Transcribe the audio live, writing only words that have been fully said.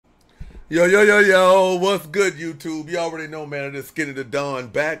Yo, yo, yo, yo, what's good, YouTube? You already know, man, it is Skinny the Don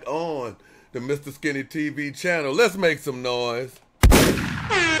back on the Mr. Skinny TV channel. Let's make some noise. Yeah,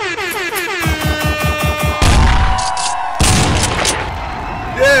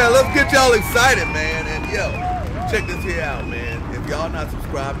 let's get y'all excited, man. And yo, check this here out, man. If y'all not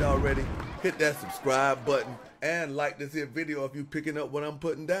subscribed already, hit that subscribe button and like this here video if you picking up what I'm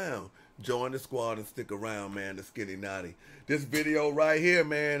putting down. Join the squad and stick around, man, the Skinny Naughty. This video right here,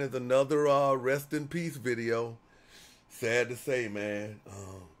 man, is another rest in peace video. Sad to say, man.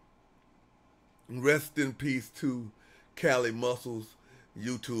 Rest in peace to Cali Muscle's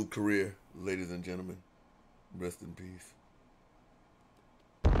YouTube career, ladies and gentlemen. Rest in peace.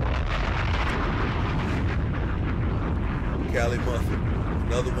 Cali Muscle,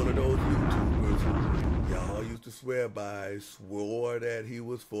 another one of those YouTubers y'all used to swear by, swore that he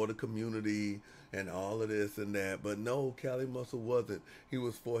was for the community and all of this and that. But no, Cali Muscle wasn't. He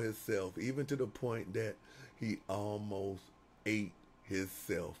was for himself, even to the point that he almost ate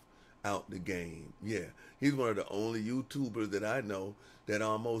himself out the game. Yeah, he's one of the only YouTubers that I know that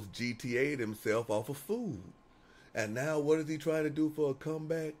almost GTA'd himself off of food. And now what is he trying to do for a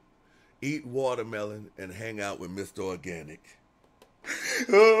comeback? Eat watermelon and hang out with Mr. Organic.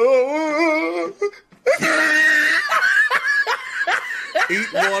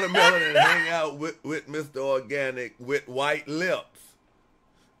 Eat watermelon and hang out with Mr. Organic with white lips.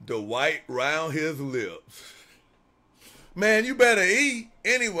 The white round his lips. Man, you better eat.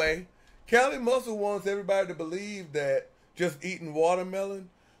 Anyway, Cali Muscle wants everybody to believe that just eating watermelon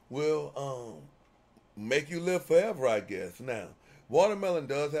will make you live forever, I guess. Now, watermelon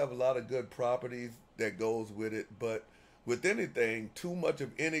does have a lot of good properties that goes with it, but with anything, too much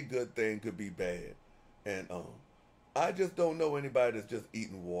of any good thing could be bad. And I just don't know anybody that's just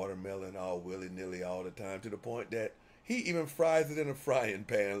eating watermelon all willy-nilly all the time, to the point that he even fries it in a frying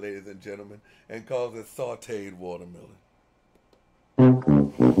pan, ladies and gentlemen, and calls it sauteed watermelon.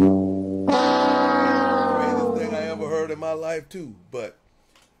 Craziest thing I ever heard in my life, too. But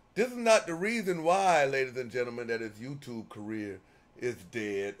this is not the reason why, ladies and gentlemen, that his YouTube career is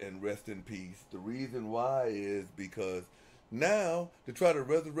dead and rest in peace. The reason why is because now, to try to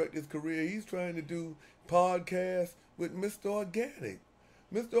resurrect his career, he's trying to do podcasts with Mr. Organic.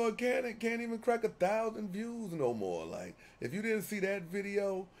 Mr. Organic can't even crack 1,000 views no more. Like, if you didn't see that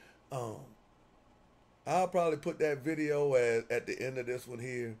video, I'll probably put that video at the end of this one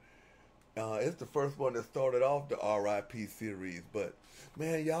here. It's the first one that started off the RIP series. But,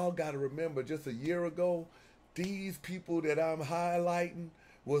 man, y'all got to remember, just a year ago, these people that I'm highlighting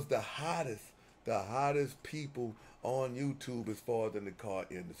was the hottest people on YouTube as far as in the car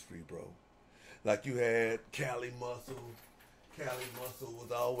industry, bro. Like, you had Cali Muscle. Cali Muscle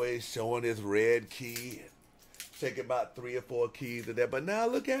was always showing his red key and taking about 3 or 4 keys of that. But now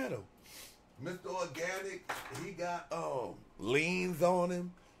look at him. Mr. Organic, he got liens on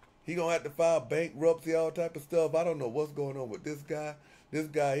him. He gonna have to file bankruptcy, all type of stuff. I don't know what's going on with this guy. This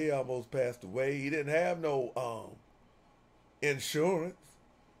guy here almost passed away. He didn't have no insurance.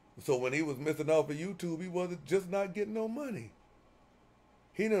 So when he was missing off of YouTube, he wasn't just not getting no money.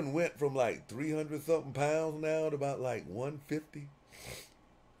 He done went from like 300-something pounds now to about like 150.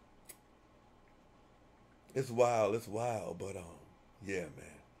 It's wild, but yeah,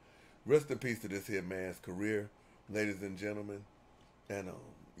 man. Rest in peace to this here man's career, ladies and gentlemen. And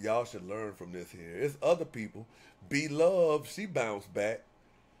y'all should learn from this here. It's other people. Beloved, she bounced back.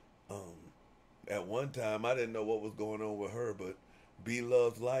 At one time, I didn't know what was going on with her, but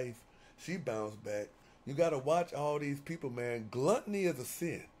Beloved's life, she bounced back. You got to watch all these people, man. Gluttony is a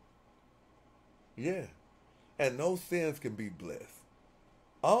sin. Yeah. And no sins can be blessed.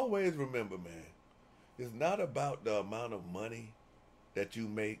 Always remember, man, it's not about the amount of money that you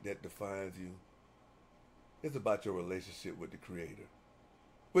make that defines you. It's about your relationship with the Creator.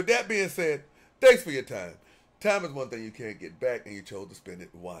 With that being said, thanks for your time. Time is one thing you can't get back, and you chose to spend it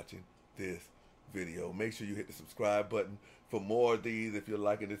watching this video. Make sure you hit the subscribe button for more of these. If you're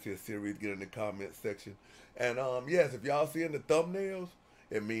liking this here series, get in the comment section. And yes, if y'all seeing the thumbnails,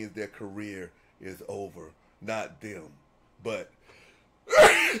 it means their career is over, not them. But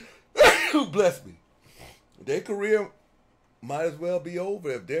bless me, their career might as well be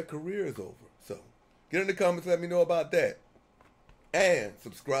over if their career is over. So get in the comments, let me know about that. And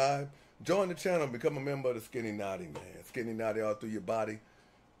subscribe, join the channel, and become a member of the Skinny Naughty, man. Skinny Naughty all through your body.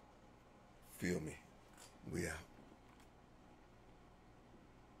 Feel me. We out.